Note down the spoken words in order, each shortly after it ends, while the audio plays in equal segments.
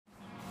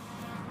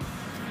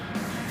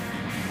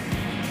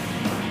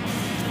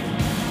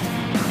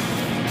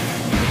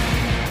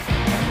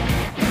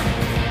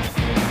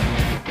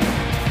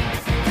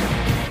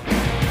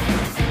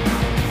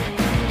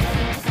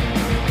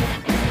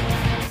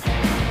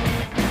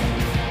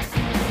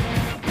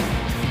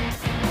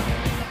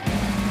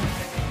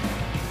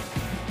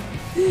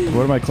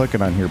What am I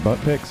clicking on here? Butt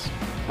pics?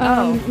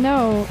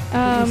 No.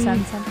 Did you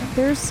send something?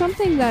 There's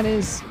something that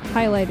is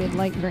highlighted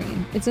light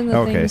green. It's in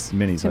the things.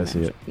 Minis. to I see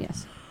match. it.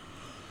 Yes.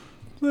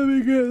 Let me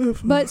get the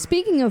phone. But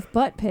speaking of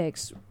butt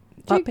pics,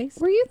 Butt pics?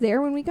 were you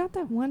there when we got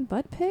that one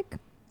butt pic?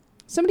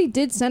 Somebody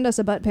did send us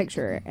a butt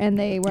picture, and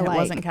they were And it like,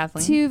 wasn't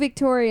Kathleen? to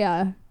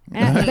Victoria.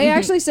 They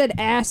actually said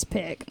ass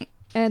pic,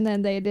 and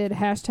then they did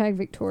hashtag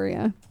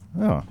Victoria,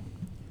 Oh.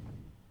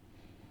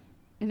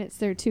 and it's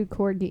their 2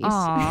 corgis.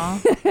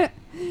 Aww.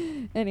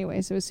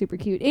 Anyways, it was super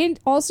cute. And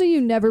also,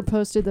 you never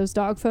posted those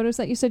dog photos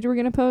that you said you were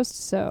going to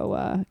post,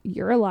 so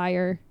you're a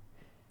liar.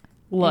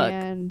 Look,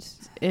 And,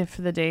 if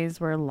the days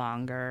were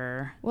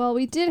longer. well,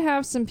 we did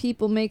have some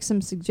people make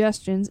some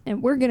suggestions,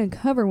 and we're going to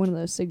cover one of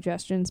those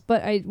suggestions,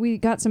 but we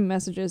got some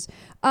messages.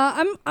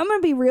 I'm going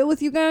to be real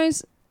with you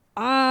guys.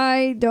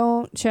 I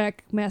don't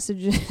check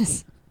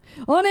messages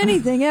on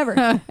anything ever.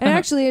 And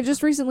actually, I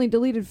just recently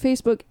deleted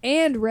Facebook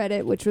and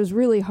Reddit, which was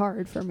really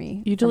hard for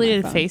me. You from my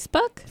deleted phone.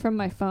 Facebook? From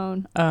my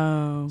phone.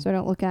 Oh. So I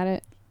don't look at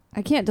it.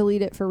 I can't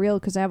delete it for real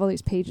because I have all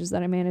these pages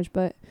that I manage,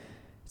 but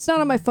it's not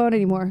on my phone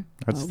anymore.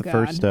 That's Oh, the God.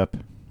 first step.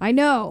 I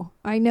know.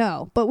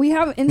 But we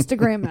have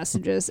Instagram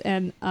messages,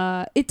 and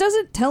it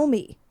doesn't tell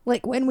me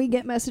like when we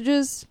get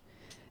messages,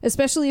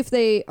 especially if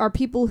they are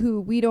people who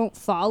we don't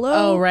follow.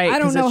 Oh, right. I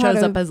don't know it how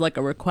shows to. up as like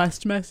a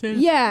request message.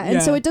 Yeah,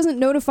 and so it doesn't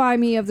notify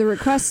me of the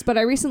requests, but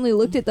I recently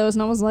looked at those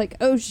and I was like,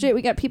 oh shit,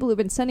 we got people who've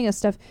been sending us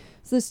stuff.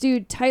 So this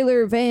dude,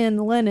 Tyler Van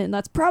Lennon,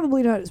 that's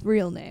probably not his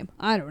real name.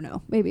 I don't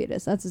know. Maybe it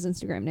is. That's his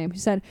Instagram name. He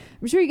said,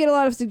 I'm sure you get a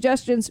lot of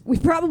suggestions. We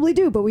probably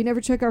do, but we never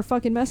check our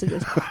fucking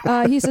messages.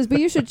 He says, but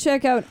you should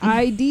check out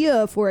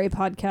Idea for a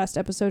podcast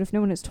episode if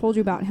no one has told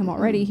you about him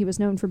already. He was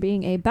known for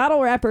being a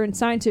battle rapper and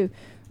signed to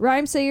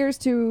Rhymesayers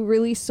to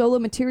release solo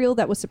material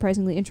that was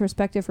surprisingly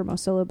introspective for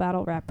most solo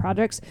battle rap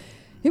projects.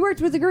 He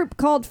worked with a group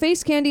called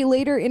Face Candy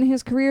later in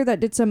his career that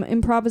did some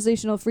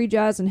improvisational free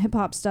jazz and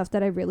hip-hop stuff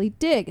that I really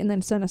dig, and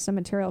then sent us some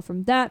material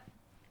from that.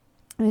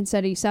 And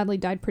said he sadly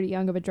died pretty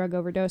young of a drug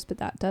overdose, but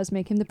that does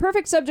make him the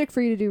perfect subject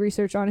for you to do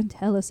research on and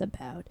tell us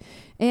about.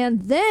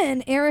 And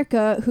then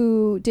Erica,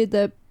 who did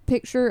the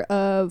picture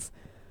of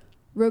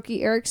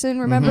Roki Erickson,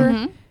 remember?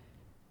 Mm-hmm.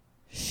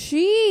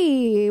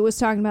 She was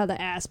talking about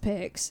the ass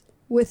pics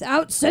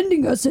without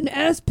sending us an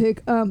ass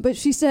pic, but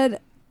she said,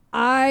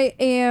 I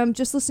am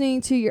just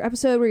listening to your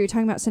episode where you're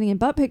talking about sending in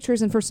butt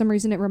pictures, and for some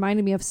reason it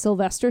reminded me of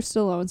Sylvester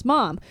Stallone's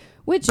mom,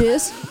 which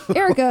is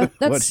Erica.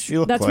 What does she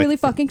look that's like? really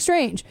fucking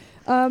strange.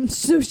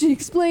 So she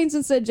explains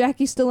and said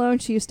Jackie Stallone,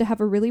 she used to have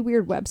a really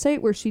weird website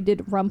where she did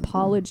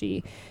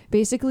rumpology.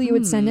 Basically, you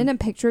would send in a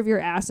picture of your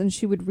ass and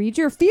she would read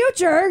your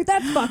future.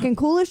 That's fucking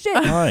cool as shit.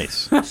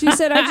 Nice. She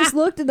said, I just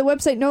looked and the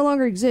website no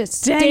longer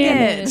exists. Dang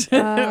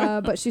Damn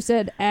it. But she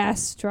said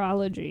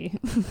astrology.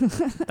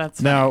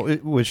 That's Now,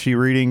 was she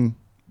reading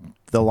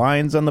the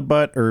lines on the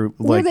butt, or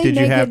like they did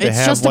you have naked? to It's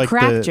have just a like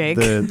crack, Jake.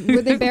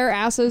 Were they bare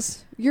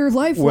asses? Your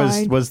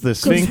lifeline was the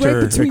goes right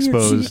sphincter between your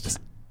exposed, cheeks.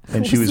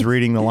 and she was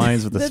reading the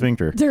lines with the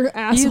sphincter? Their You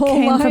asshole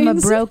came from a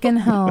lines. broken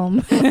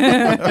home.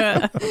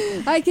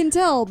 I can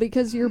tell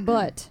because your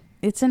butt.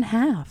 It's in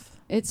half.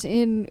 It's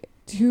in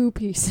 2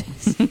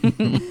 pieces.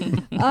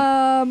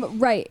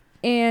 Right.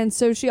 And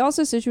so she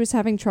also said she was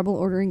having trouble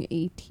ordering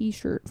a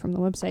t-shirt from the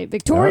website.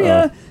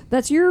 Victoria,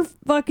 that's your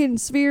fucking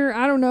sphere.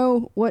 I don't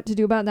know what to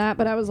do about that,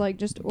 but I was like,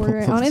 just order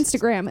it on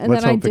Instagram. And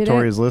Let's then I hope did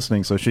Victoria's it.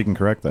 listening so she can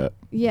correct that.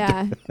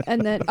 Yeah.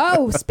 And then,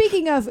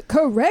 speaking of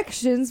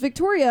corrections,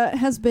 Victoria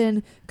has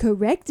been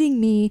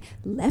correcting me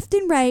left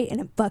and right,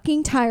 and I'm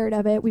fucking tired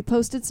of it. We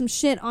posted some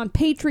shit on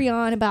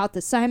Patreon about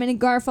the Simon and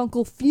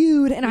Garfunkel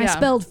feud, and I Yeah.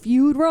 spelled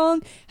feud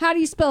wrong. How do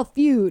you spell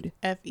feud?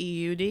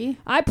 F-E-U-D.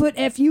 I put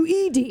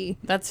F-U-E-D.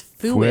 That's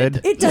Fluid.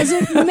 fluid. It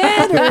doesn't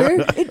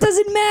matter. It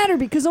doesn't matter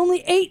because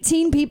only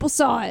 18 people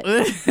saw it.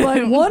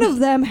 But one of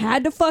them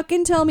had to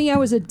fucking tell me I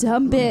was a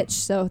dumb bitch.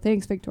 So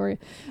thanks, Victoria.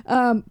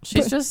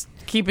 She's just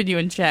keeping you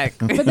in check.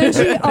 But then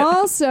she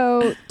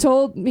also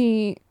told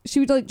me, she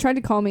would like try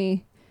to call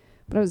me,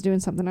 but I was doing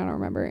something I don't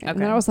remember. And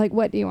then Okay. I was like,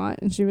 what do you want?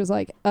 And she was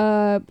like,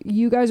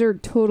 you guys are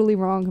totally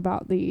wrong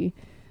about the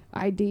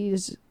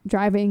IDs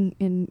driving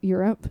in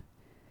Europe.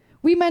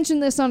 We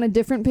mentioned this on a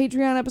different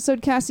Patreon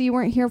episode, Cassie. You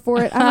weren't here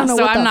for it. I don't know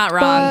So what I'm the not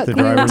wrong. fuck The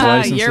we were driver's talking-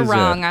 licenses, You're yeah.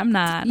 wrong. I'm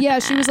not. Yeah,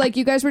 she was like,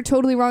 you guys were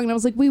totally wrong. And I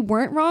was like, we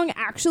weren't wrong,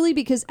 actually,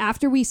 because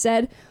after we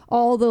said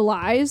all the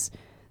lies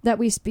that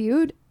we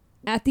spewed,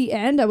 at the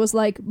end, I was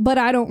like, but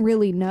I don't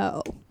really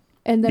know.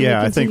 And then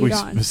Yeah, I think we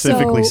continued on.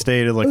 specifically So,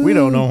 stated, like, we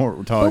don't know what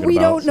we're talking about. but we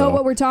don't know so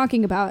what we're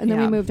talking about. And then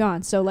we Yeah. moved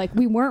on. So, like,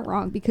 we weren't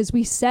wrong because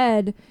we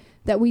said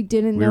that we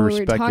didn't We know were what we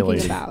were talking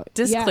speculating. about.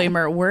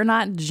 Disclaimer, we're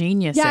not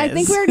geniuses. Yeah, I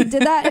think we already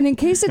did that. And in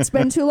case it's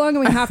been too long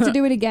and we have to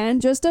do it again,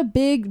 just a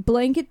big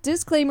blanket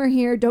disclaimer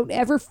here. Don't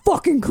ever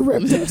fucking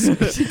correct us.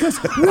 Because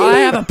I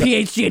have a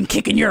PhD in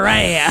kicking your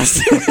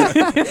ass.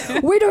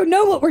 we don't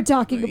know what we're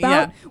talking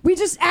about. Yeah. We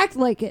just act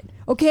like it,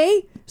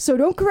 okay? So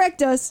don't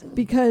correct us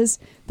because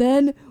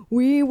then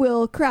we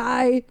will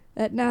cry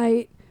at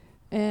night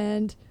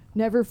and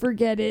never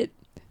forget it.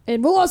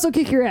 And we'll also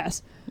kick your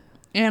ass.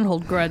 And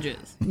hold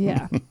grudges.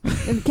 Yeah.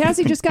 And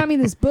Cassie just got me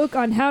this book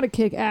on how to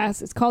kick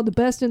ass. It's called The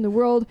Best in the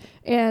World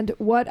and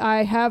What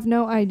I Have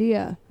No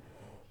Idea.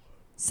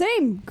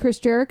 Same, Chris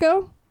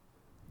Jericho.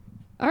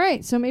 All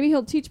right, so maybe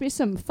he'll teach me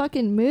some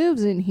fucking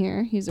moves in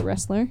here. He's a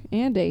wrestler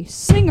and a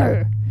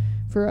singer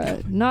for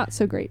a not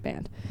so great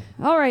band.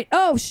 All right.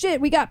 Oh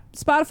shit, we got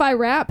Spotify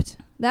Wrapped.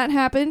 That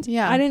happened.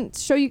 Yeah. I didn't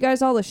show you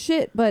guys all the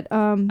shit, but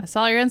I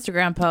saw your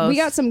Instagram post. we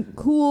got some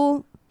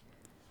cool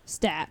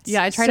stats.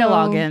 Yeah, I tried to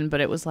log in, but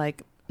it was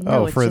like,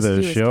 no, it's for just the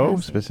you as show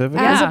Cassie.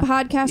 specifically? As a Yeah.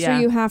 podcaster, Yeah.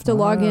 you have to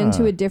log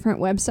into Ah. a different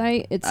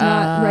website. It's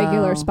not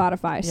regular Oh.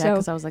 Spotify. Yeah, So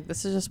because I was like,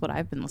 this is just what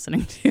I've been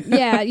listening to.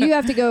 yeah, you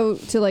have to go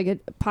to like a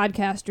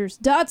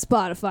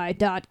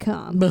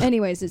podcasters.spotify.com.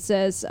 Anyways, it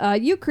says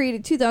you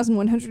created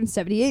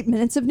 2,178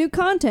 minutes of new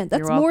content. That's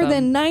You're more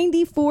welcome. than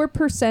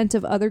 94%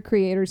 of other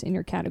creators in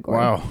your category.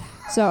 Wow.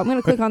 So I'm going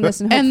to click on this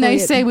and And they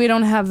hopefully say we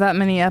don't have that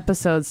many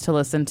episodes to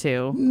listen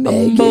to.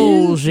 Megan.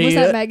 Bullshit. Was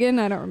that Megan?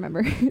 I don't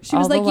remember. She was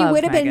All the like, you love,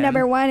 would have been Megan."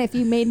 number one if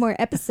you made more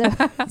episodes.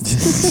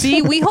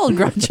 See, we hold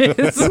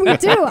grudges. We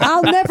do.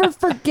 I'll never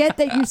forget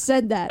that you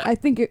said that. I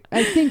think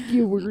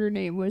your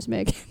name was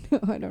Megan.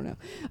 I don't know.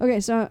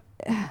 Okay, so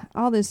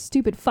all this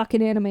stupid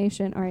fucking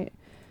animation. All right,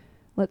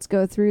 let's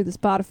go through the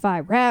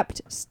Spotify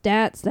Wrapped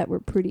stats that were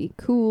pretty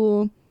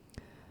cool.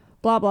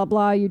 Blah blah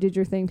blah. You did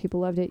your thing.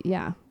 People loved it.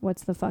 Yeah.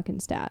 What's the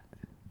fucking stat?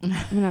 I'm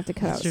gonna have to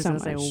cut out She was so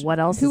gonna much. say, what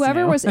else is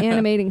Whoever new? was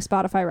animating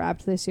Spotify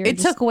Wrapped this year, It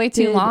just took way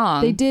too did-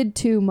 long. They did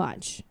too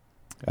much.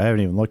 I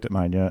haven't even looked at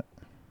mine yet.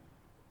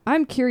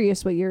 I'm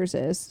curious what yours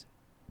is.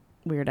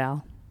 Weird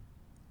Al.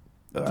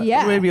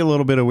 Yeah. Maybe a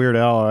little bit of Weird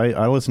Al.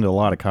 I listened to a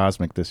lot of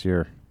Cosmic this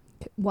year.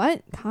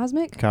 What?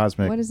 Cosmic?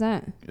 Cosmic. What is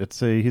that?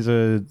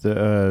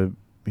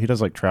 He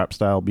does like trap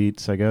style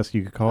beats, I guess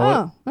you could call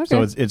it. Oh,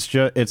 okay.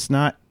 So it's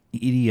not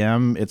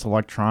EDM, it's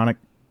electronic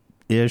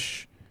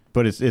ish,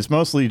 but it's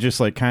mostly just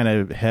like kind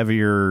of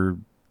heavier,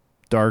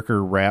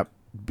 darker rap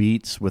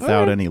beats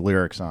without Okay. any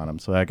lyrics on them.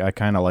 So I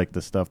kind of like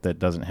the stuff that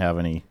doesn't have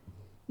any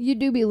You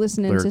do be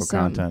listening to lyrical some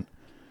content.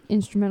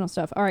 instrumental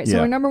stuff. All right, so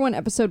Yeah. our number one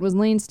episode was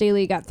Lane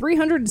Staley. Got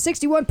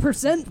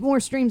 361% more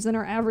streams than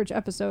our average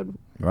episode.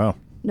 Wow.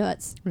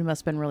 Nuts. We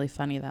must have been really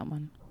funny, that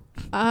one.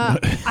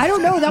 I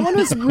don't know. That one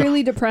was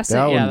really depressing.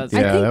 That Yeah, one, that's-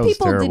 I that think was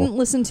people terrible. didn't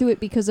listen to it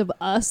because of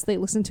us. They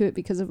listened to it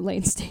because of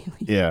Lane Staley.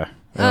 Yeah,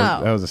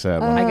 Oh. that was a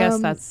sad one. I guess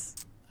Um, that's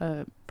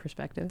a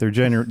perspective. They're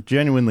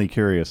genuinely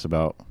curious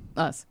about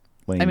Us.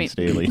 Lane I mean,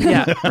 Staley.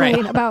 Yeah, right.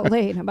 Lane, about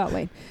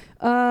Lane.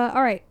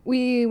 All right,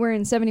 we were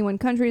in 71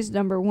 countries.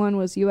 Number one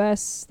was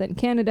U.S., then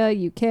Canada,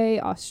 U.K.,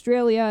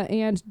 Australia,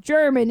 and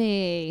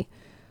Germany.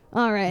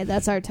 All right,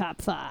 that's our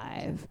top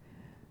 5.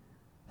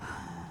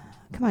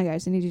 Come on,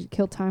 guys. I need you to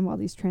kill time while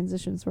these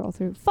transitions roll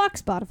through. Fuck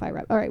Spotify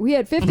rap. All right, we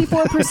had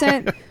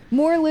 54%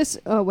 more lists.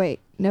 Oh, wait.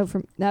 No,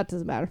 that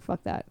doesn't matter.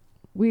 Fuck that.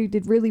 We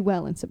did really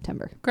well in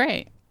September.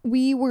 Great.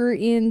 We were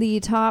in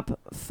the top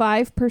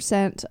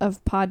 5%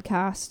 of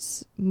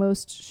podcasts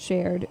most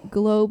shared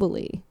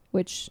globally,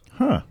 which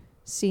Huh.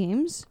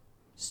 seems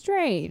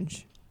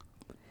strange.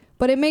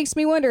 But it makes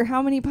me wonder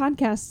how many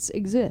podcasts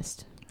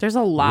exist There's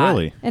a lot.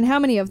 Really? and how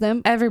many of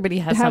them Everybody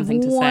has have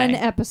something to one say.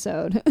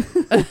 episode.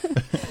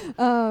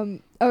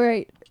 All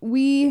right,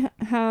 we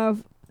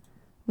have,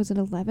 was it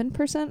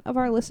 11% of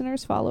our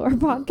listeners follow our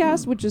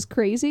podcast, which is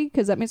crazy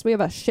because that means we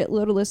have a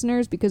shitload of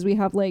listeners because we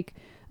have like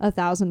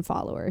 1,000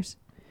 followers.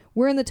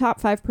 We're in the top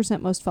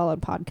 5% most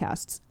followed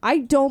podcasts. I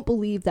don't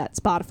believe that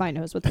Spotify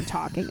knows what they're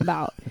talking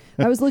about.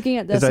 I was looking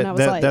at this and I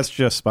was like, that's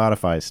just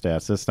Spotify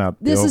stats. That's not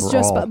the this is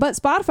just, overall. but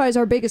Spotify's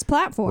our biggest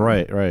platform.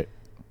 Right.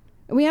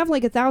 We have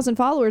like 1,000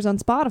 followers on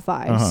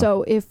Spotify. Uh-huh.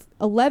 So if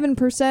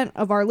 11%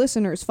 of our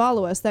listeners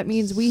follow us, that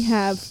means we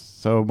have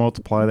So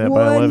multiply that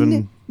by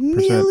 11%. 1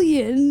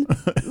 million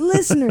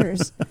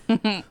listeners.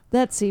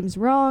 That seems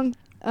wrong.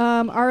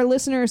 Our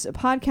listeners'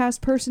 podcast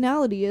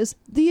personality is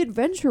The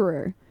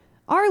Adventurer.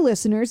 Our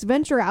listeners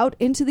venture out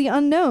into the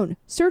unknown,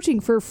 searching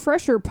for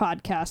fresher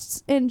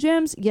podcasts and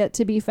gems yet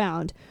to be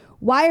found.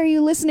 Why are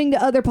you listening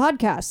to other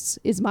podcasts?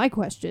 Is my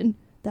question.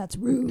 That's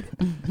rude.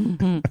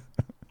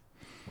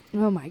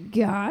 Oh my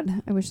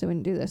God. I wish they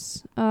wouldn't do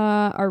this.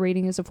 Our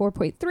rating is a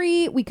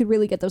 4.3. We could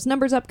really get those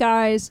numbers up,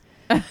 guys.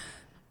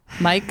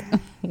 Mike,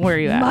 where are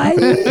you at?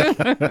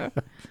 Mike.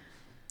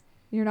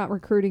 You're not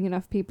recruiting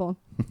enough people.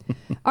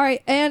 All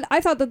right, and I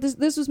thought that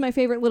this was my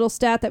favorite little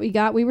stat that we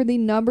got. We were the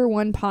number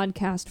one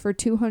podcast for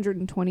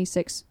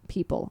 226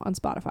 people on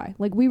Spotify.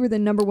 Like, we were the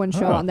number one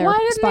show Oh. on their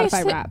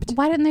Spotify Wrapped.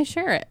 Why didn't they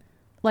share it?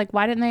 Like,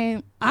 why didn't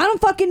they? I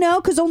don't fucking know,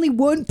 because only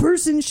one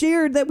person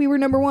shared that we were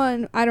number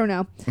one. I don't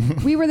know.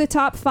 We were the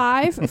top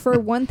 5 for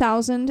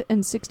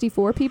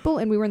 1,064 people,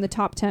 and we were in the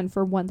top 10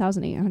 for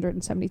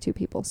 1,872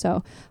 people.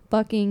 So,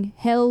 fucking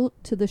hell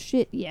to the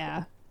shit,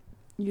 yeah.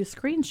 You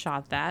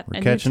screenshot that We're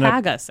and you catching up.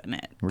 tag us in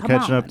it. We're Come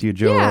catching on. up to you,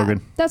 Joe yeah,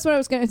 Rogan. that's what I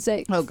was going to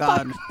say. Oh,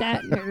 God. Fuck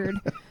that nerd.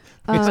 He's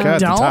got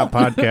the Don't. top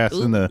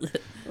podcast in the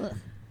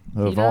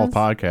of He all does?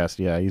 podcasts.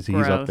 Yeah, he's up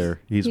Gross.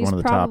 there. He's one of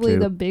the top probably 2.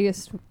 the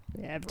biggest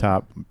ever.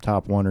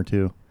 top 1 or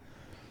 2.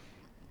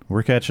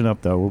 We're catching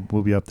up though.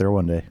 We'll be up there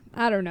one day.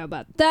 I don't know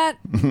about that.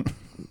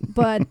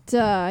 But,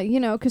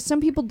 because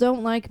some people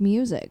don't like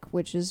music,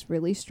 which is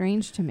really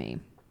strange to me.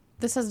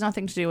 This has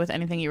nothing to do with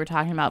anything you were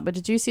talking about, but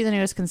did you see the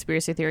newest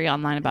conspiracy theory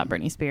online about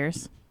Britney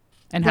Spears?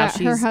 And how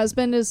That her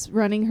husband is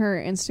running her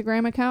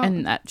Instagram account?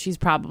 and that she's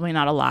probably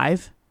not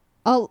alive.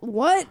 Oh,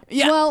 what?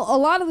 Yeah. Well, a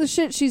lot of the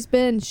shit she's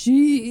been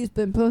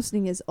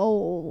posting is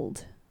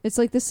old. It's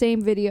like the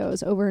same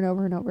videos over and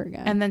over and over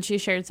again. And then she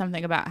shared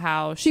something about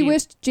how she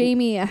wished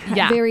Jamie a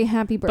very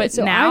happy birthday. But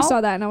so now I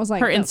saw that and I was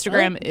like, her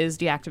Instagram is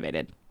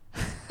deactivated.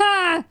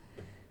 ha!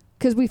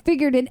 Because we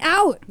figured it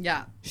out.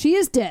 Yeah. She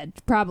is dead,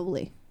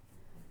 probably.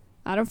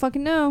 I don't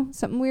fucking know.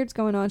 Something weird's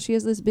going on. She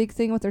has this big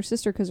thing with her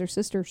sister because her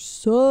sister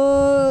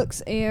sucks.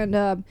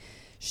 And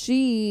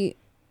she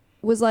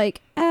was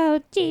like, oh,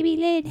 Jamie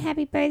Lynn,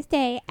 happy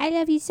birthday. I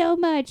love you so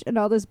much. And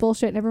all this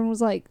bullshit. And everyone was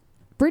like,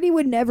 Brittany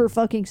would never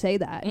fucking say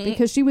that.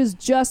 Because she was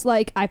just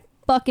like, I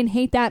fucking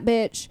hate that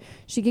bitch.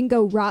 She can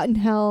go rot in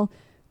hell.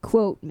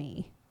 Quote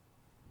me.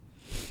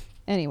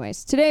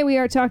 Anyways, today we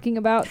are talking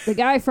about the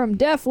guy from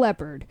Def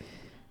Leppard.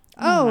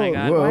 Oh my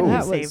God. whoa. Why did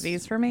That you save was-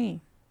 these for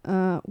me?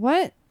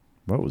 What?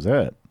 What was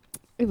that?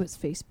 It was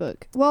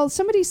Facebook. Well,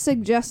 somebody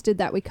suggested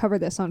that we cover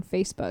this on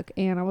Facebook,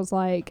 and I was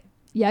like,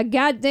 yeah,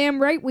 goddamn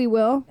right we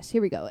will. So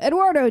here we go.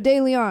 Eduardo De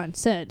Leon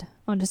said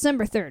on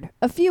December 3rd,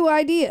 a few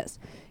ideas.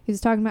 He was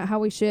talking about how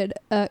we should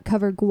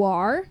cover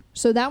Gwar.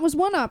 So that was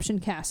one option,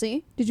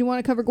 Cassie. Did you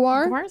want to cover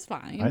Gwar? Gwar's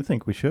fine. I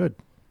think we should.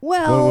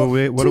 Well,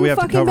 what do we have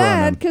to fucking cover on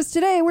bad, them? because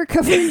today we're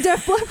covering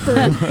Def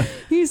Leppard.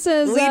 He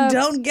says...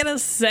 don't get a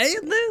say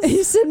in this?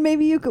 He said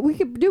maybe we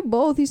could do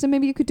both. He said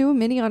maybe you could do a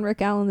mini on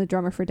Rick Allen, the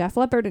drummer for Def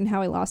Leppard, and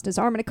how he lost his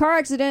arm in a car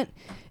accident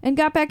and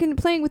got back into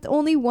playing with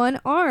only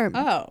one arm.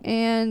 Oh.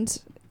 And,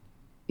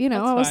 That's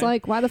I was fine.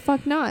 like, why the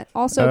fuck not?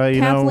 Also,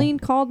 Kathleen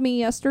called me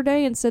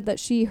yesterday and said that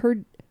she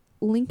heard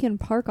Linkin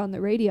Park on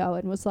the radio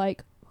and was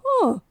like,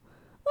 oh,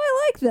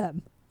 I like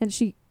them. And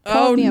she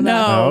called me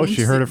about it. Oh,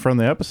 she heard it from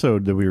the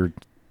episode that we were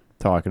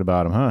talking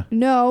about him, huh?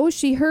 No,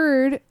 she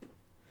heard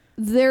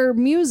their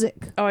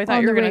music. Oh, I thought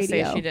on you were the going to say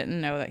radio. she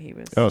didn't know that he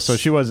was. Oh, so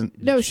she wasn't.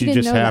 No, she she didn't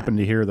just know that. happened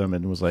to hear them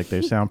and was like,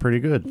 they sound pretty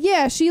good.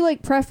 Yeah, she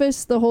like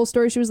prefaced the whole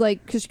story. She was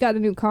like, because she got a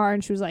new car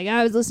and she was like,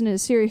 I was listening to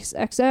Sirius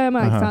XM.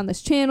 I found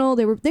this channel.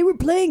 They were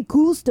playing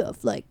cool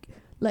stuff like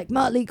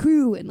Motley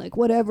Crue and like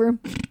whatever.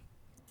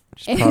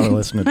 She's probably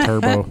listening to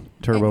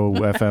Turbo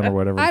FM or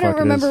whatever. I the don't fuck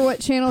remember it is. what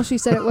channel she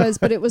said it was,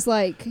 but it was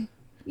like,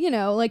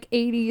 like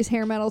 80s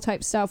hair metal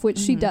type stuff, which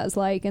she does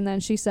like. And then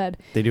she said,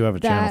 They do have a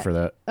channel for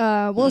that.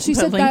 well, she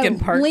The said Linkin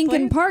that Park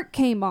Linkin played? Park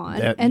came on,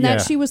 That- and yeah.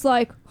 that she was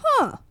like,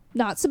 huh,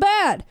 not so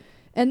bad.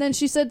 And then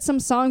she said some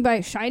song by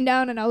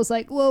Shinedown, and I was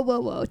like,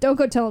 whoa, don't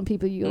go telling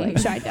people you like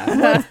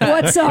Shinedown.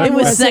 What song It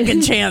was was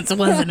Second Chance,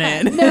 wasn't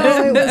it?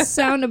 No, it was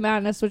Sound of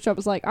Madness, which I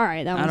was like, all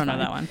right, that I was don't know fine.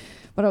 that one.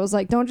 But I was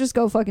like, don't just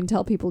go fucking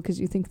tell people because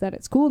you think that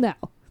it's cool now.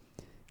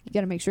 You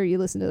got to make sure you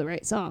listen to the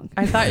right song.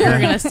 I thought you were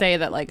going to say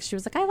that, like, she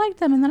was like, I liked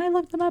them, and then I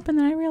looked them up, and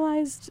then I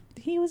realized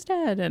he was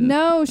dead. And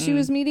No, she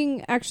was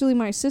meeting actually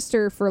my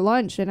sister for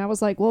lunch, and I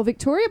was like, well,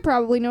 Victoria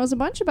probably knows a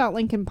bunch about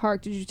Linkin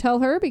Park. Did you tell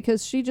her?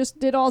 Because she just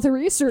did all the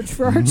research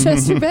for our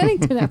Chester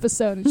Bennington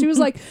episode. And she was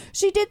like,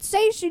 she did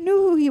say she knew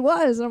who he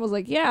was. And I was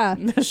like, yeah.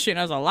 she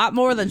knows a lot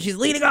more than she's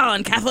leading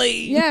on,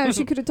 Kathleen. Yeah,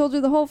 she could have told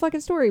you the whole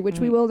fucking story, which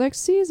we will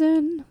next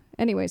season.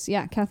 Anyways,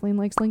 yeah, Kathleen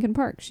likes Linkin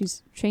Park.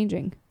 She's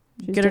changing.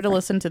 She's Get her to different.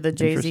 listen to the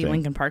Jay-Z Interesting.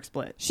 Linkin Park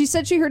split. She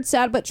said she heard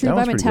Sad But True That by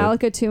was pretty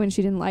Metallica too, and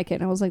she didn't like it.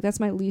 And I was like, that's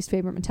my least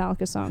favorite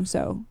Metallica song.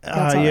 So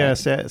that's all Yeah,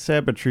 right.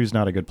 sad but true's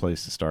not a good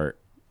place to start.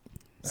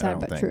 I Sad don't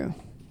But think. True.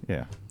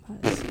 Yeah,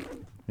 But-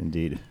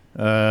 indeed.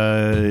 I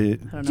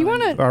don't Do you know.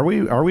 want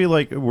to? Are we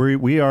like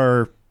we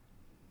are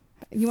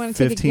You want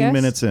to take a 15 guess?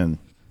 minutes in?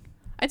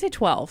 I'd say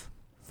 12.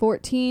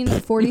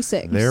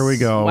 14:46. There we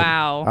go.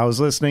 Wow. I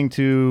was listening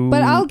to.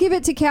 But I'll give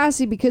it to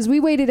Cassie because we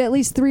waited at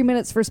least 3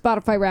 minutes for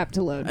Spotify Rap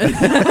to load.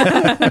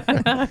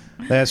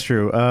 That's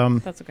true.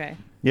 That's okay.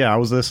 Yeah, I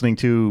was listening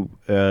to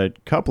a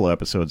couple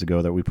episodes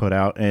ago that we put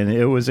out, and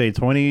it was a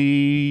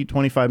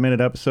 25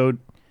 minute episode.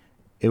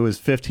 It was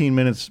 15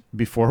 minutes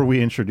before we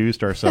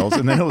introduced ourselves,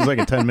 and then it was like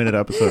a 10-minute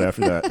episode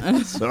after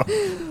that. So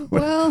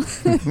Well,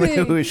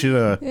 we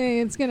should. hey,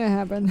 it's gonna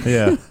happen.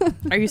 Yeah,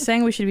 Are you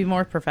saying we should be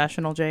more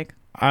professional, Jake?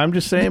 I'm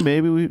just saying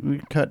maybe we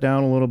cut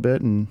down a little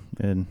bit, and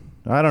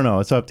I don't know.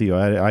 It's up to you.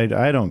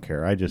 I don't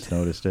care. I just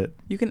noticed it.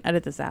 You can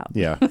edit this out.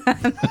 Yeah.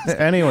 I'm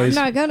Anyways,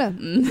 not gonna.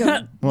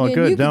 well, Yeah,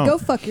 good. you Don't. can go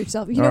fuck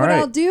yourself. You know All what right.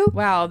 I'll do?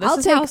 Wow, this I'll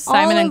is how take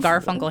Simon all and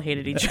of- Garfunkel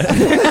hated each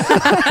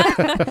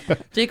other.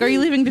 Jake, are you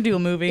leaving to do a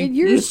movie? And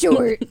you're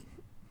short.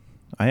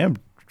 I am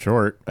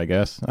short, I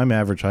guess. I'm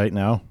average height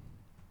now.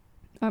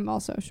 I'm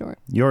also short.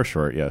 You're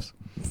short, yes.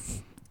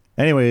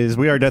 Anyways,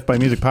 we are Death by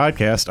Music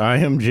Podcast. I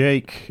am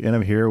Jake, and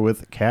I'm here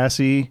with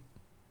Cassie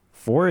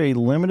for a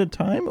limited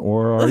time,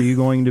 or are you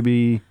going to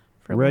be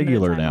For a limited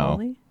regular time now?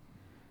 only?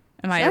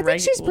 Am I, I think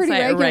she's pretty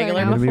a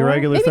regular now. Gonna be a before?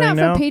 regular Maybe thing not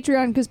now? for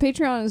Patreon because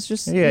Patreon is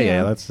just Yeah, you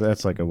yeah, know,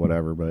 that's like a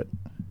whatever, but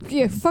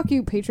yeah. Fuck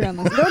you, Patreon.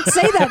 Don't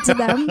say that to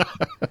them.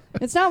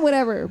 It's not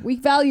whatever. We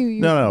value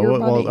you. no. Your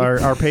Well, money.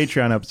 our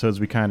Patreon episodes,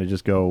 we kind of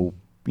just go,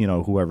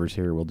 whoever's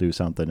here will do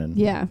something, and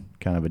yeah.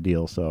 kind of a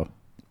deal. So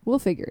We'll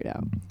figure it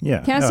out.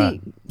 Yeah.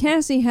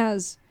 Cassie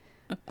has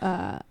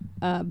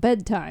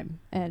bedtime,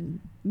 and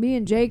me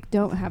and Jake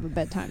don't have a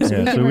bedtime, so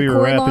we can we were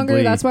record longer.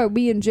 rapidly- That's why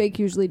me and Jake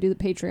usually do the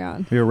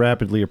Patreon. we are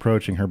rapidly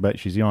approaching her, but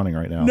she's yawning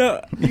right now.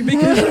 No,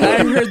 because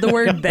I heard the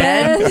word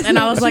bed, and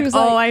I was She like, was oh,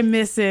 like- I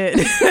miss it.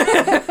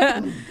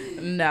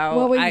 No,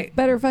 Well, we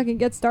better fucking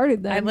get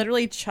started then. I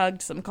literally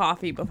chugged some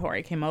coffee before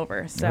I came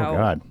over. So Oh,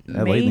 God.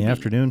 That late in the maybe-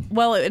 afternoon?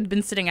 Well, it had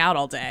been sitting out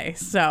all day,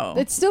 so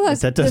it still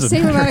has That the doesn't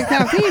same amount of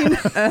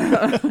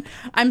caffeine.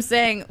 I'm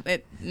saying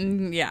it.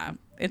 Yeah,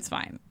 it's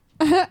fine.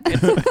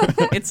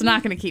 It's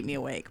not going to keep me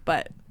awake,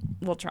 but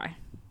we'll try.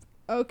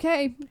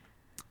 Okay.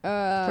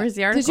 Where's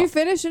the Did article? you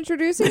finish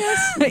introducing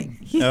us? And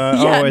this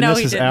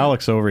he is didn't.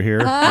 Alex over here,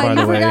 by You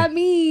the way. forgot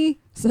me.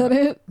 Said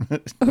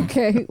it.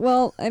 Okay.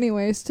 Well,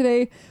 anyways,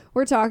 today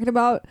we're talking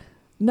about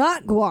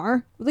not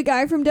Guar, the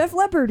guy from Def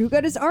Leppard who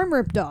got his arm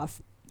ripped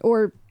off.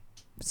 Or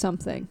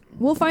something.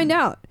 We'll find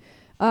out.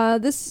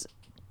 This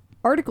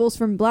article's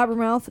from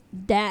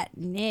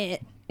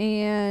blabbermouth.net,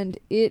 and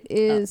it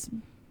is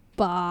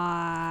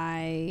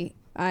by...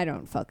 I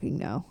don't fucking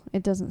know.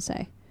 It doesn't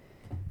say.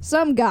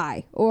 Some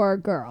guy or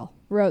girl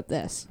wrote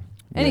this.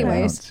 Yeah, I don't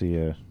Anyways, see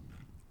a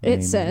it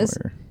name says...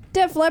 anywhere.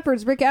 Def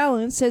Leppard's Rick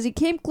Allen says he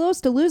came close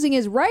to losing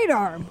his right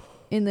arm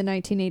in the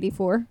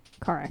 1984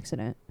 car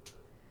accident.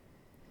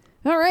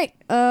 All right.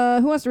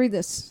 Who wants to read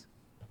this?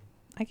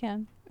 I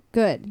can.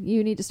 Good.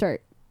 You need to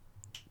start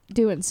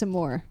doing some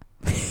more.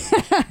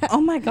 Oh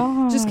my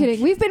god! Just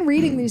kidding. We've been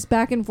reading these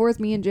back and forth,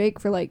 me and Jake,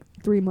 for like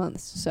 3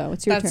 months. So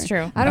it's your turn. That's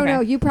true. I don't Okay. know.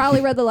 You probably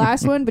read the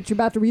last one, but you're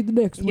about to read the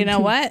next one. You know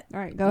too. what? All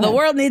right. Go The ahead.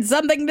 world needs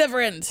something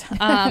different.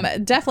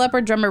 Def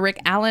Leppard drummer Rick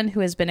Allen,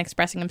 who has been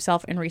expressing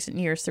himself in recent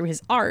years through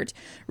his art,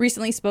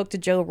 recently spoke to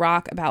Joe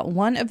Rock about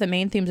one of the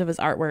main themes of his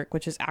artwork,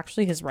 which is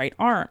actually his right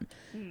arm.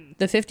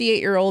 The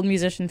 58-year-old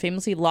musician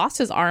famously lost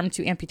his arm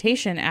to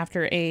amputation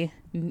after a...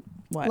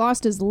 What?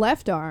 Lost his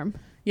left arm.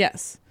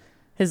 Yes.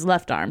 His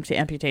left arm to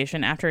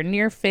amputation after a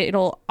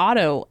near-fatal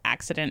auto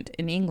accident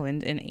in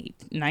England in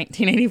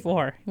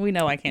 1984. We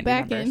know I can't do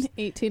Back numbers.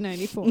 in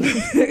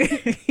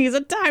 1894. He's a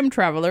time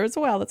traveler as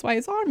well. That's why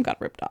his arm got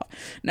ripped off.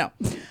 No.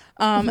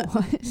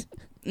 What?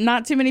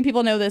 Not too many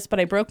people know this, but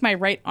I broke my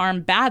right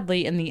arm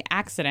badly in the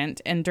accident.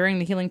 And during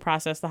the healing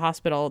process, the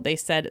hospital, they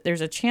said,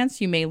 there's a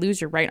chance you may lose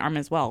your right arm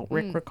as well.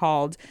 Rick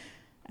recalled,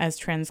 as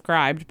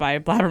transcribed by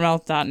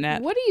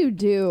blabbermouth.net. What do you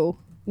do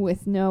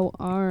with no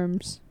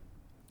arms?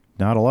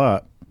 Not a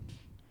lot.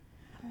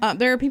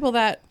 There are people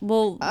that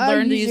will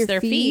learn to use use your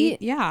their feet?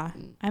 feet. Yeah.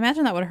 I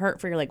imagine that would hurt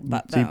for your like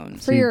butt bone.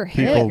 For your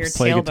people hips.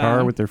 play Your guitar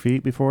tailbone. with their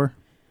feet before.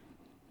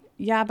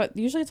 Yeah, but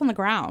usually it's on the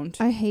ground.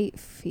 I hate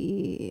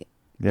feet.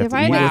 They have If to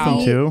I eat had with to them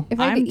eat- too. If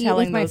I had I'm to eat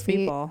telling with my those feet,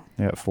 people.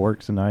 They got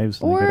forks and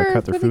knives, and they or gotta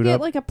cut their would they food get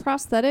up. like a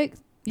prosthetic?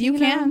 You know?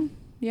 can.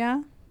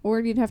 Yeah. Or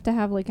you'd have to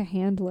have like a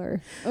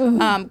handler.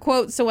 Ugh.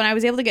 Quote, so when I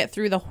was able to get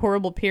through the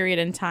horrible period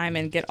in time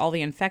and get all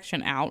the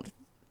infection out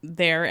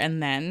there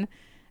and then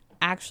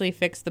actually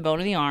fix the bone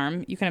in the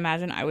arm, you can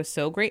imagine I was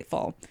so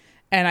grateful.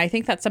 And I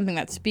think that's something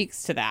that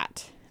speaks to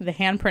that. The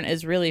handprint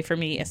is really, for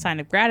me, a sign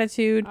of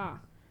gratitude,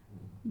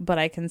 but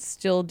I can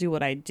still do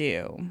what I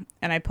do.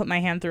 And I put my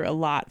hand through a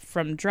lot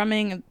from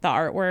drumming, the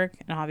artwork,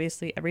 and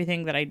obviously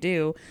everything that I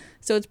do.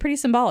 So it's pretty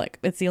symbolic.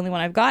 It's the only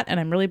one I've got, and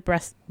I'm really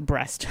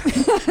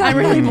I'm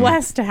really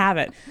blessed to have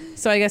it.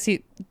 So I guess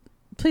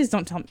please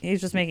don't tell me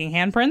he's just making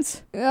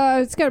handprints.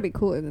 It's got to be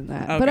cooler than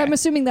that. But Okay. I'm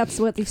assuming that's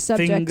what the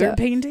subject Finger of,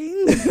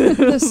 painting.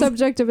 the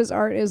subject of his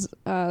art is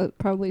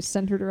probably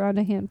centered around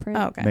a handprint.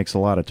 Okay. Makes a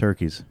lot of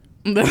turkeys.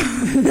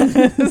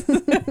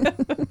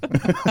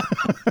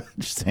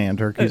 Just hand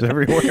turkeys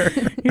everywhere.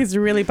 He's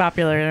really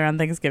popular around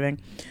Thanksgiving.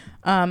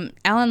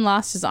 Alan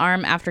lost his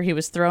arm after he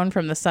was thrown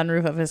from the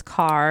sunroof of his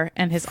car,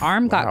 and his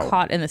arm got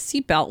caught in the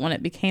seatbelt when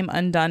it became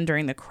undone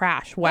during the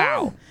crash.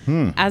 Wow.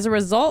 As a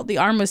result, the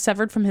arm was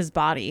severed from his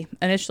body.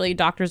 Initially,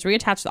 doctors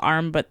reattached the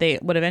arm, but they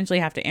would eventually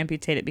have to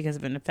amputate it because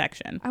of an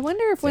infection. I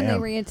wonder if when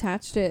Damn. they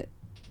reattached it,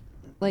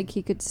 like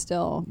he could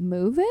still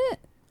move it.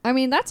 I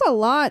mean, that's a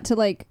lot to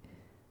like.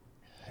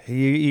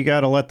 You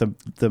got to let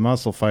the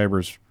muscle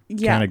fibers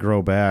Yeah. kind of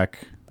grow back.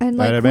 And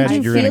like, I'd would imagine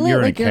you you're feel in it?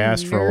 a Like your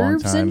cast for a long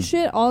nerves time. and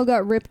shit all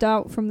got ripped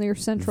out from their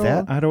central.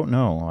 That I don't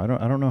know.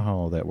 I don't know how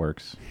all that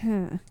works.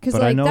 Because But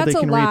like I know that's they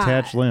can a lot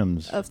reattach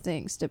limbs. of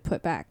things to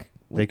put back.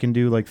 They can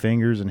do like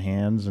fingers and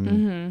hands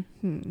and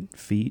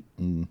feet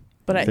and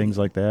But things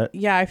like that.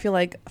 Yeah, I feel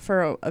like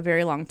for a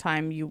very long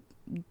time, you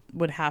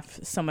would have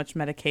so much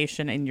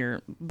medication in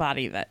your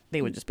body that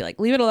they would just be like,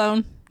 leave it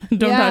alone.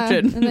 Don't touch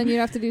it. And then you'd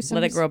have to do some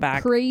Let it grow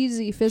back.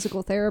 crazy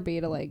physical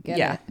therapy to like get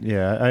Yeah. it.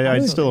 Yeah,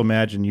 I'd still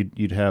imagine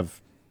you'd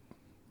have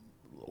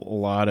a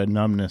lot of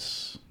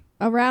numbness.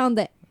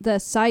 Around the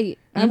site.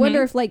 I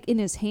wonder if like in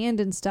his hand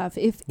and stuff,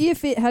 if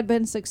it had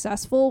been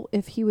successful,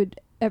 if he would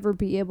ever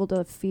be able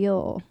to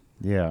feel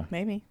Yeah.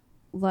 Maybe.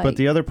 like. But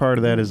the other part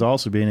of that is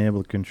also being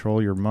able to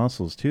control your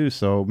muscles too.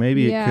 So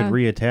maybe it Yeah. could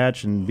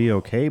reattach and be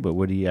okay, but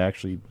would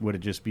it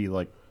just be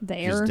like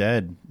there. just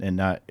dead and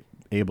not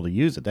able to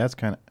use it? That's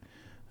kind of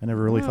I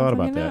never really thought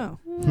about that.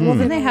 Well,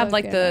 then they have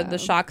like Look the it up.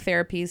 shock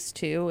therapies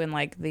too, and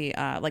like the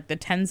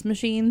TENS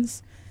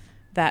machines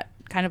that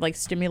kind of like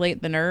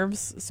stimulate the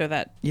nerves so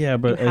that Yeah,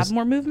 but you have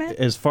more movement.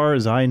 as far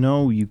as I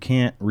know, you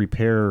can't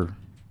repair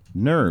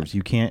nerves.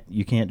 You can't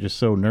just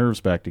sew nerves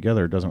back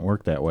together. It doesn't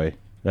work that way.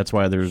 That's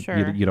why there's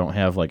Sure. you don't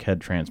have like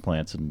head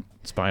transplants and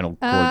spinal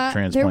cord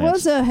transplants. There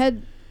was a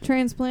head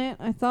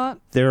transplant, I thought.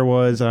 There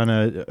was on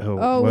a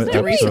what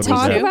Didn't we episode was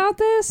talk that? about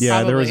this?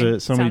 Yeah, there was Probably.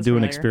 somebody Sounds doing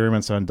familiar.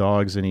 experiments on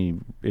dogs, and he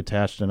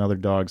attached another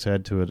dog's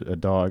head to a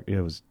dog. It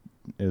was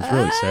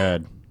really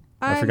sad.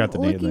 I forgot the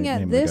I'm name looking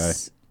at of the guy.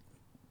 this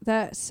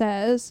that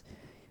says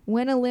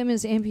when a limb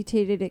is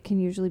amputated, it can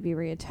usually be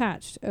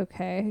reattached.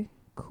 Okay,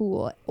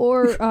 cool.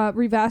 Or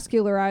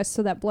revascularized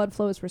so that blood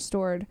flow is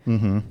restored.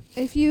 Mm-hmm.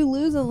 If you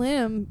lose a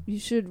limb, you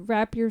should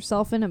wrap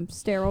yourself in a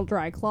sterile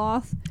dry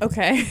cloth.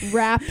 Okay.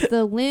 Wrap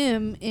the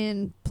limb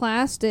in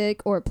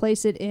plastic or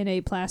place it in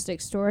a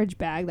plastic storage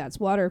bag that's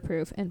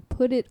waterproof and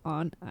put it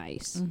on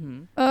ice. Do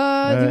you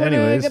want to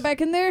anyways. get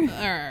back in there? All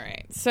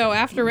right. So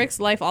after Rick's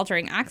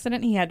life-altering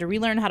accident, he had to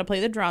relearn how to play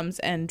the drums,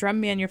 and drum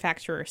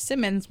manufacturer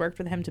Simmons worked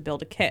with him to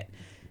build a kit.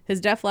 His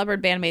Def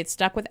Leppard bandmates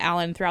stuck with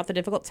Alan throughout the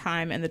difficult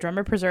time, and the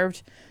drummer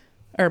persevered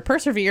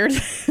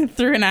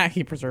through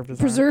he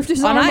preserved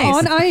his arm ice.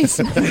 on ice.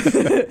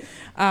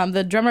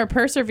 The drummer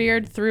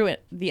persevered through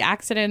the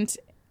accident.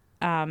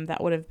 That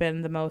would have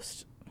been the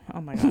most.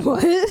 Oh my god!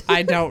 What?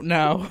 I don't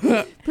know.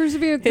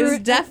 Persevered through His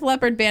it. Def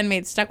Leppard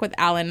bandmates stuck with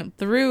Alan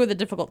through the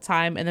difficult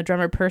time, and the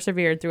drummer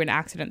persevered through an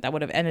accident that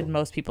would have ended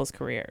most people's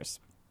careers.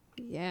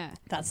 Yeah.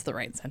 That's the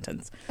right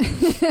sentence.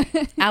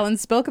 Alan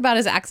spoke about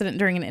his accident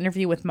during an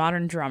interview with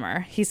Modern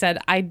Drummer. He said,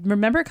 "I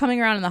remember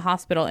coming around in the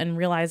hospital and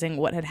realizing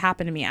what had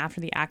happened to me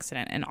after the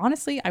accident, and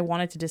honestly, I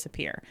wanted to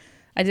disappear.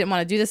 I didn't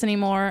want to do this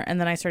anymore, and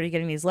then I started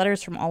getting these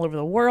letters from all over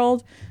the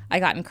world. I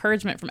got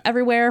encouragement from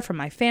everywhere, from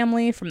my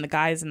family, from the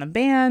guys in the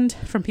band,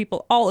 from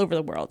people all over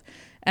the world.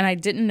 And I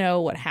didn't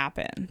know what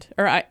happened.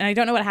 I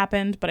don't know what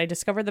happened, but I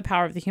discovered the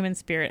power of the human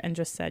spirit and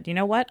just said, you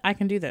know what? I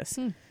can do this.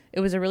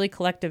 It was a really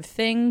collective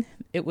thing.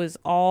 It was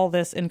all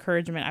this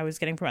encouragement I was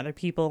getting from other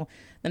people.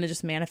 Then it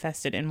just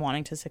manifested in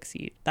wanting to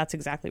succeed. That's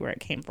exactly where it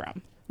came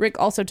from." Rick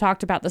also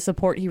talked about the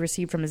support he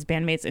received from his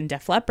bandmates in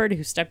Def Leppard,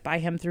 who stuck by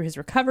him through his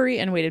recovery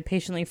and waited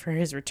patiently for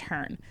his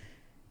return.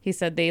 He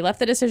said, "They left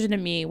the decision to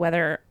me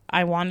whether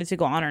I wanted to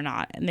go on or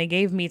not, and they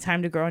gave me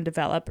time to grow and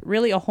develop.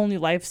 Really a whole new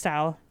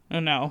lifestyle. Oh,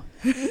 no.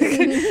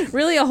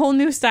 Really a whole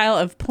new style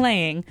of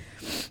playing,"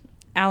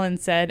 Alan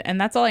said, "and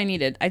that's all I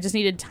needed. I just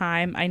needed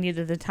time. I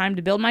needed the time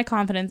to build my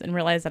confidence and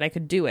realize that I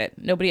could do it.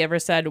 Nobody ever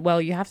said, well,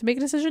 you have to make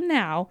a decision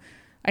now.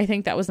 I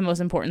think that was the most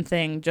important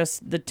thing,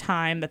 just the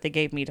time that they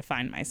gave me to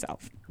find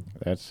myself."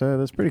 That's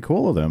pretty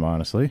cool of them,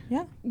 honestly.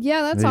 Yeah.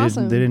 Yeah, that's They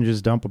awesome. didn't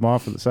just dump them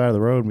off at the side of the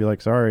road and be like,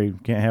 sorry,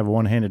 can't have a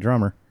one-handed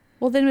drummer.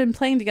 Well, they've been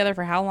playing together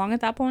for how long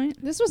at that point?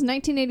 This was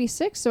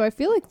 1986, so I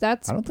feel like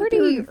that's I don't think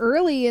pretty they were-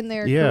 early in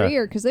their Yeah.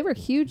 career because they were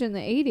huge in the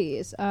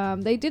 80s.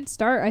 They did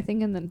start, I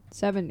think, in the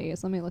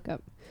 70s. Let me look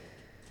up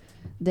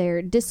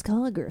their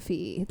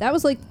discography. That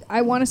was like,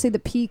 I want to say, the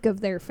peak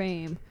of their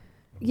fame.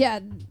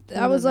 Yeah,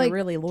 I was They're like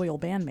really loyal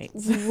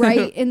bandmates.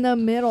 right in the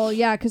middle.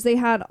 Yeah, because they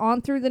had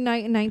On Through the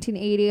Night in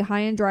 1980,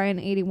 High and Dry in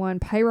 81,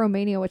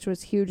 Pyromania, which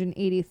was huge in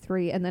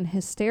 83, and then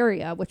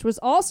Hysteria, which was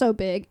also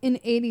big in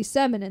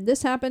 87. And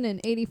this happened in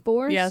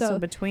 84. Yeah, so so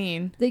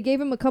between. they gave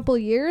him a couple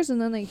of years,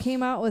 and then they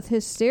came out with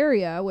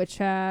Hysteria, which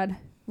had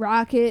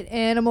Rocket,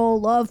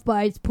 Animal, Love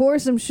Bites, Pour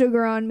Some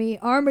Sugar on Me,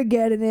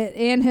 Armageddon It,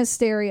 and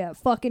Hysteria.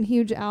 Fucking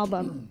huge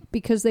album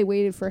because they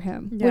waited for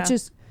him, Yeah. which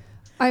is,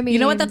 I mean, You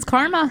know what? That's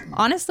karma,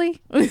 honestly.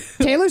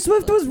 Taylor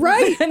Swift was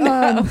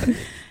right.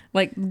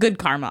 Like, good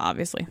karma,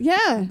 obviously. Yeah,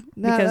 no,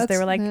 Because they that's-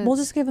 were like, that's- we'll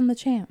just give him the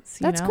chance.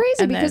 You That's know? crazy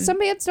And because then- some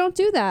bands don't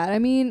do that. I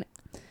mean,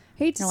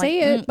 hate to They're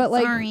say like, it, but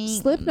like sorry.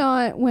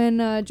 Slipknot, when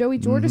Joey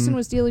Jordison Mm-hmm.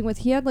 was dealing with,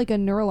 he had like a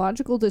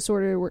neurological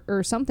disorder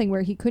or something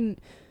where he couldn't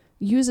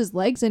use his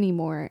legs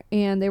anymore,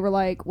 and they were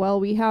like, well,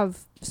 we have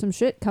some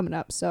shit coming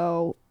up,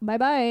 so bye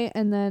bye.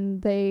 And then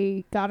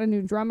they got a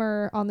new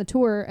drummer on the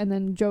tour, and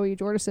then Joey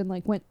Jordison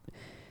like went.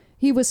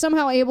 He was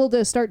somehow able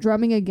to start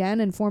drumming again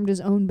and formed his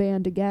own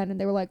band again. And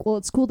they were like, well,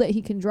 it's cool that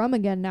he can drum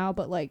again now,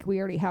 but like we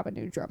already have a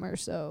new drummer,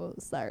 so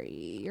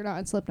sorry, you're not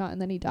in Slipknot. And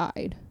then he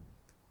died.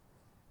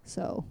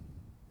 So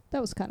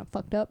that was kind of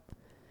fucked up.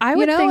 I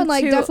would think and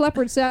like too, Def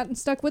Leppard sat and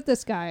stuck with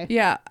this guy.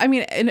 Yeah, I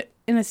mean,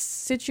 in a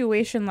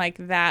situation like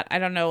that, I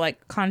don't know,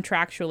 like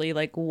contractually,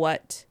 like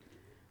what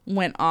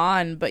went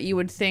on, but you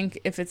would think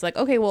if it's like,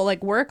 okay, well,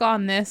 like work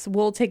on this,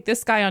 we'll take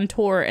this guy on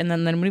tour, and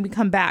then when we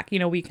come back, you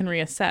know, we can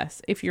reassess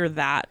if you're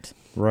that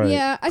Right.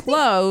 Yeah, I think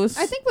close.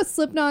 with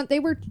Slipknot, they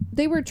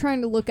were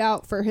trying to look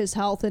out for his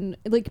health, and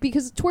like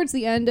because towards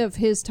the end of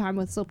his time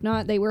with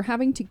Slipknot, they were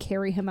having to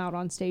carry him out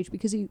on stage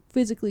because he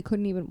physically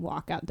couldn't even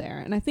walk out there.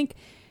 And I think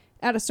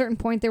at a certain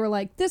point they were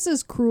like, this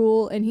is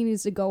cruel and he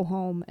needs to go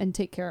home and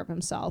take care of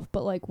himself,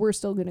 but like we're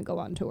still going to go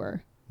on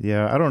tour.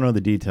 Yeah, I don't know the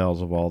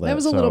details of all that. That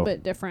was a so- little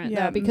bit different,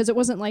 Yeah. though, because it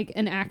wasn't like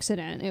an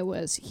accident. It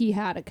was he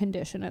had a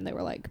condition and they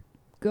were like,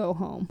 go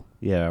home.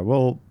 Yeah,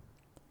 well,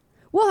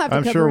 We'll have to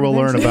I'm cover sure it we'll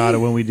learn eventually. about it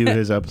when we do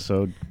his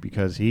episode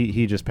because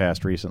he just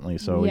passed recently,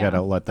 so we Yeah. got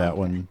to let that Okay.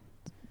 one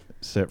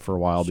sit for a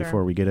while Sure.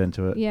 before we get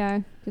into it. Yeah,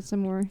 get some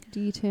more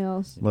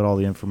details. Let all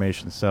the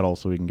information settle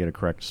so we can get a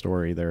correct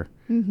story there.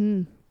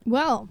 Mm-hmm.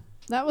 Well,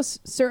 that was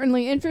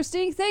certainly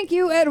interesting. Thank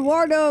you,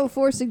 Eduardo,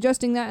 for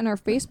suggesting that in our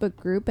Facebook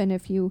group. And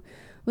if you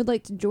would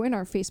like to join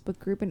our Facebook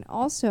group and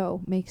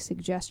also make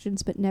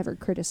suggestions but never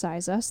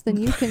criticize us, then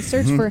you can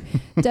search for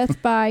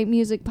Death by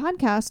Music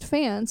Podcast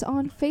fans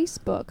on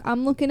Facebook.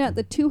 I'm looking at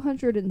the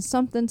 200 and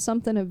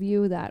something of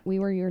you that we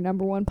were your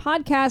number one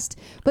podcast,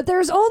 but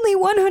there's only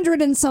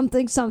 100 and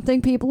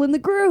something people in the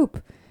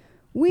group.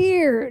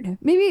 Weird.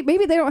 Maybe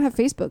they don't have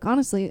Facebook.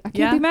 Honestly, I can't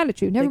Yeah. be mad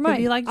at you. Never They could mind.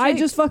 be like I Jake.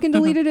 just fucking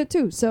deleted it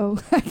too, so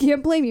I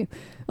can't blame you.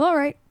 All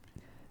right.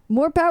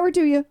 More power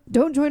to you.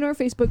 Don't join our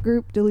Facebook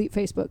group. Delete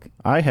Facebook.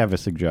 I have a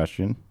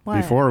suggestion What?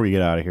 before we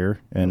get out of here,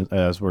 and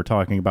as we're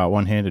talking about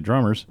one-handed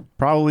drummers,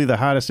 probably the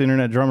hottest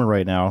internet drummer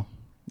right now,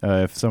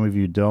 if some of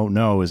you don't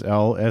know, is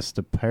El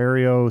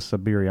Estepario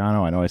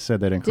Sabiriano. I know I said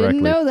that incorrectly.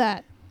 Didn't know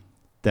that.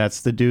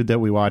 That's the dude that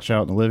we watch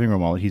out in the living room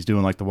while he's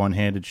doing like the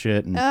one-handed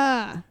shit, and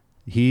Ah.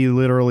 he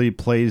literally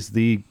plays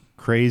the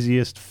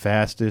craziest,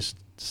 fastest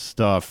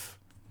stuff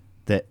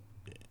that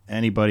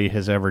anybody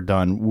has ever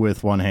done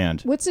with one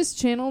hand. What's his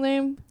channel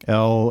name?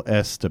 El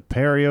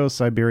Estepario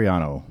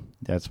Siberiano.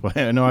 That's why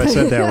I know I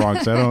said that wrong.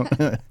 So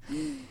I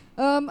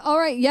don't. All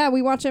right. Yeah,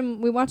 we watch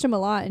him a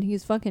lot, and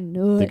he's fucking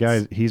nuts. The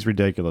guy, he's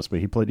ridiculous, but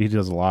he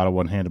does a lot of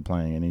one-handed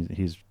playing, and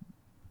he's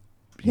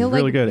He'll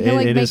really like, good. He'll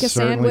like it make is a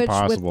certainly sandwich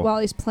possible. while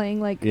he's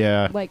playing like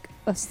Yeah. like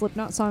a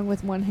Slipknot song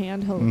with one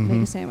hand. He'll Mhm.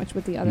 make a sandwich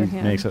with the other He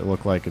hand. makes it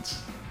look like it's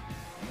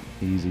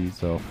easy.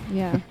 So,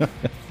 Yeah.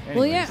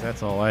 anyways, yeah.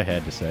 that's all I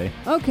had to say.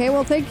 Okay,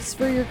 well, thanks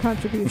for your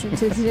contribution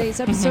to today's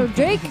episode,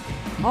 Jake.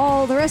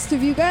 All the rest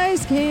of you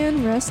guys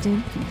can rest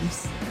in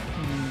peace.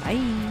 Bye.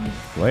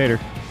 Later.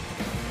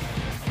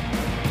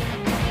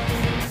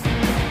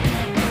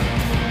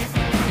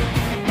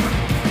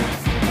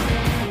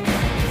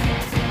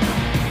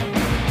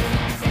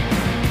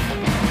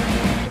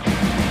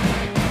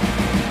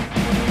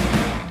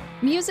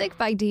 Music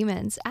by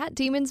Demons at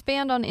Demons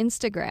Band on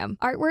Instagram.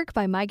 Artwork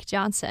by Mike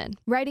Johnson.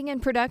 Writing and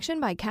production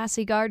by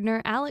Cassie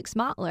Gardner, Alex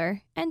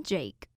Mottler, and Jake.